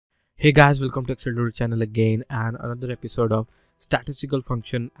Hey guys, welcome to Excel Tutorial channel again and another episode of statistical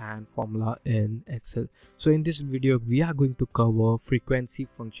function and formula in Excel. So in this video we are going to cover frequency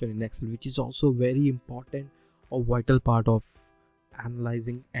function in Excel, which is also very important or vital part of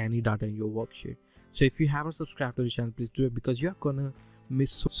analyzing any data in your worksheet. So if you haven't subscribed to the channel, please do it because you're gonna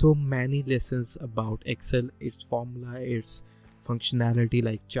miss so many lessons about Excel, its formula, its functionality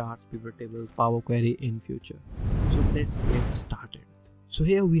like charts, pivot tables, Power Query in future. So let's get started. So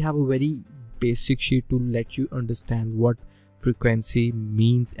here we have a very basic sheet to let you understand what frequency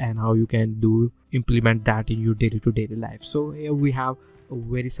means and how you can implement that in your day-to-day life. So here we have a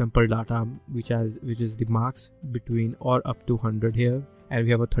very simple data which is the marks between or up to 100 here, and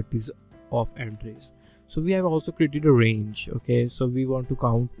we have a 30s of entries. So we have also created a range. Okay, so we want to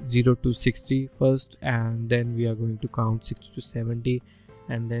count 0 to 60 first, and then we are going to count 60 to 70,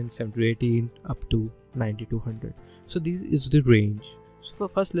 and then 70 to 80 up to 90 to 100. So this is the range. So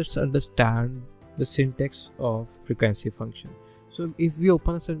first let's understand the syntax of frequency function. So if we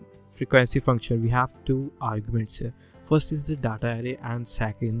open a frequency function, we have two arguments here. First is the data array and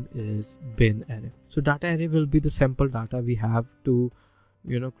second is bin array. So data array will be the sample data we have to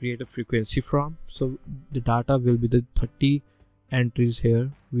create a frequency from. So the data will be the 30 entries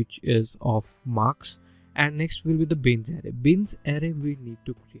here, which is of marks, and next will be the bins array. Bins array we need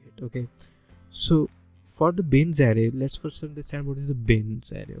to create. Okay, so for the bins array, let's first understand what is the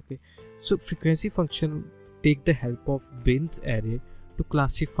bins array. Okay, so frequency function take the help of bins array to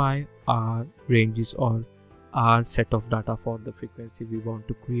classify our ranges or our set of data for the frequency we want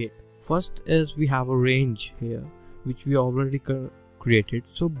to create. First is we have a range here which we already created.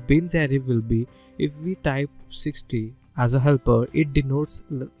 So bins array will be, if we type 60 as a helper, it denotes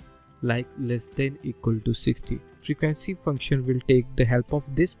like less than equal to 60. Frequency function will take the help of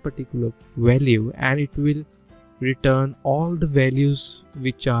this particular value and it will return all the values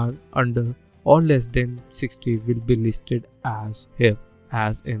which are under or less than 60 will be listed as here,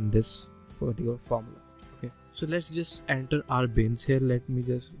 as in this particular formula. Okay, so let's just enter our bins here. Let me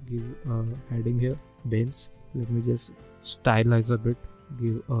just give a heading here, bins. Let me just stylize a bit,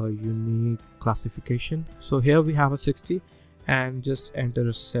 give a unique classification. So here we have a 60 and just enter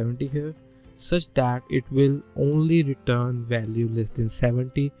a 70 here, such that it will only return value less than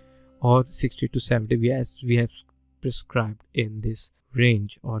 70 or 60 to 70 as we have prescribed in this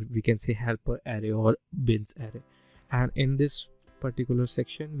range, or we can say helper array or bins array. And in this particular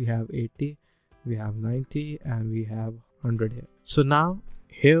section we have 80, we have 90, and we have 100 here. So now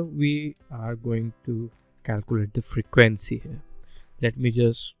here we are going to calculate the frequency here. Let me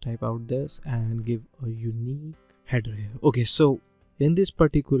just type out this and give a unique header here. Okay, so in this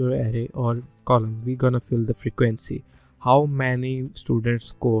particular array or column, we're gonna fill the frequency. How many students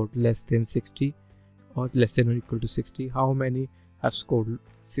scored less than 60 or less than or equal to 60? How many have scored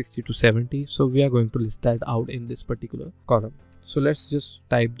 60 to 70? So we are going to list that out in this particular column. So let's just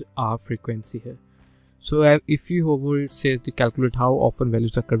type our frequency here. So if you hover, it says to calculate how often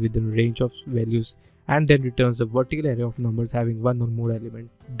values occur within a range of values, and then returns a vertical array of numbers having one or more element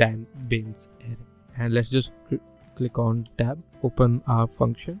than bins array. And let's just click on tab, open our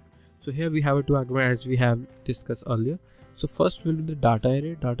function. So here we have a two arguments as we have discussed earlier. So first will be the data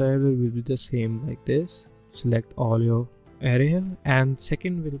array. Data array will be the same like this. Select all your array here, and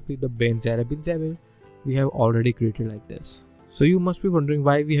second will be the bins array. Bins array we have already created like this. So you must be wondering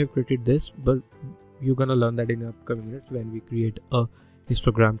why we have created this, but you're gonna learn that in the upcoming minutes when we create a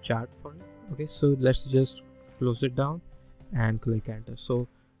histogram chart for it. Okay, so let's just close it down and click enter. So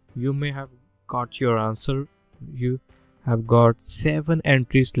you may have got your answer. You have got 7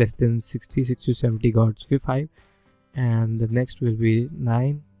 entries less than 60, 60 to 70 got 5, and the next will be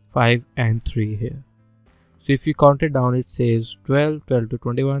 9, 5 and 3 here. So if you count it down, it says 12, 12 to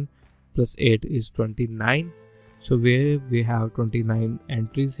 21 plus 8 is 29. So where we have 29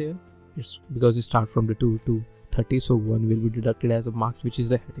 entries here, it's because it starts from the 2 to 30, so 1 will be deducted as a marks, which is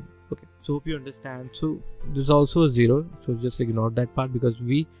the heading. Okay, so hope you understand. So there's also a 0, so just ignore that part because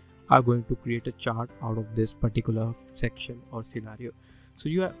we are going to create a chart out of this particular section or scenario. So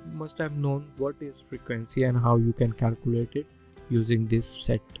you must have known what is frequency and how you can calculate it using this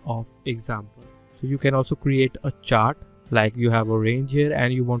set of examples. So you can also create a chart, like you have a range here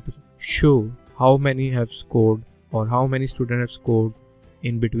and you want to show how many have scored or how many students have scored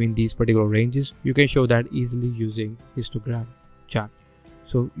in between these particular ranges. You can show that easily using histogram chart.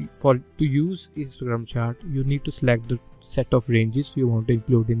 So to use histogram chart, you need to select the set of ranges you want to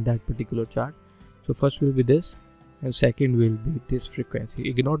include in that particular chart. So first will be this, and second will be this frequency.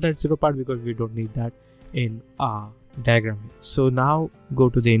 Ignore that 0 part because we don't need that in our diagram. So now go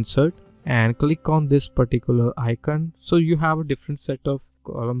to the insert and click on this particular icon. So you have a different set of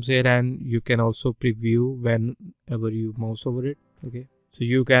columns here, and you can also preview whenever you mouse over it. Okay, so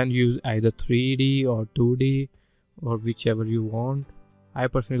you can use either 3D or 2D or whichever you want. I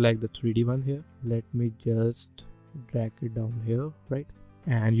personally like the 3D one here. Let me just drag it down here, right?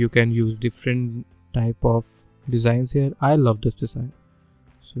 And you can use different type of designs here. I love this design,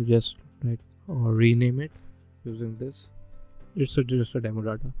 so just write or rename it using this. It's just a demo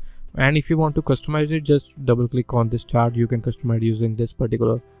data, and if you want to customize it, just double click on this chart. You can customize using this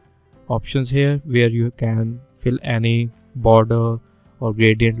particular options here, where you can fill any border or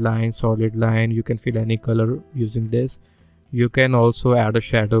gradient line, solid line. You can fill any color using this. You can also add a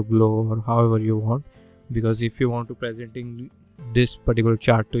shadow, glow, or however you want, because if you want to presenting this particular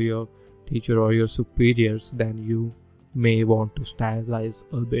chart to your teacher or your superiors, then you may want to stylize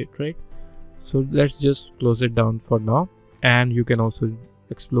a bit, right? So let's just close it down for now, and you can also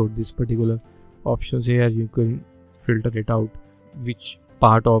explore this particular options here. You can filter it out which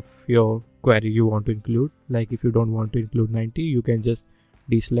part of your query you want to include. Like if you don't want to include 90, you can just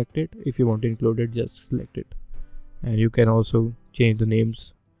deselect it. If you want to include it, just select it, and you can also change the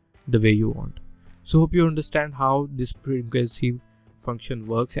names the way you want. So hope you understand how this frequency function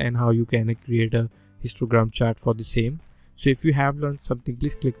works and how you can create a histogram chart for the same. So if you have learned something,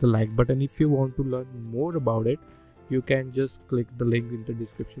 please click the like button. If you want to learn more about it, you can just click the link in the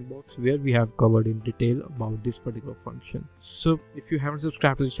description box, where we have covered in detail about this particular function. So if you haven't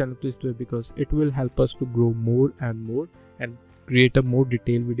subscribed to this channel, please do it, because it will help us to grow more and more and create a more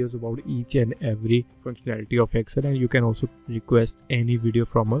detailed videos about each and every functionality of Excel. And you can also request any video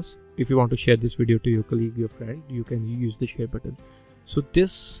from us. If you want to share this video to your colleague, your friend, you can use the share button. So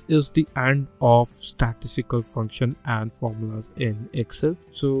this is the end of statistical function and formulas in Excel.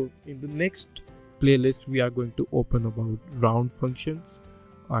 So in the next playlist, we are going to open about round functions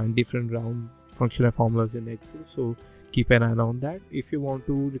and different round function and formulas in Excel. So keep an eye on that. If you want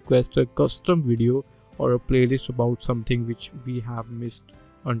to request a custom video or a playlist about something which we have missed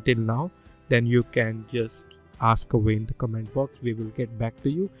until now, then you can just ask away in the comment box. We will get back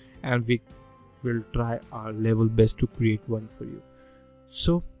to you, and we will try our level best to create one for you.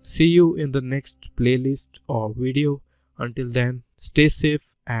 So see you in the next playlist or video. Until then, stay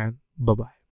safe and bye bye.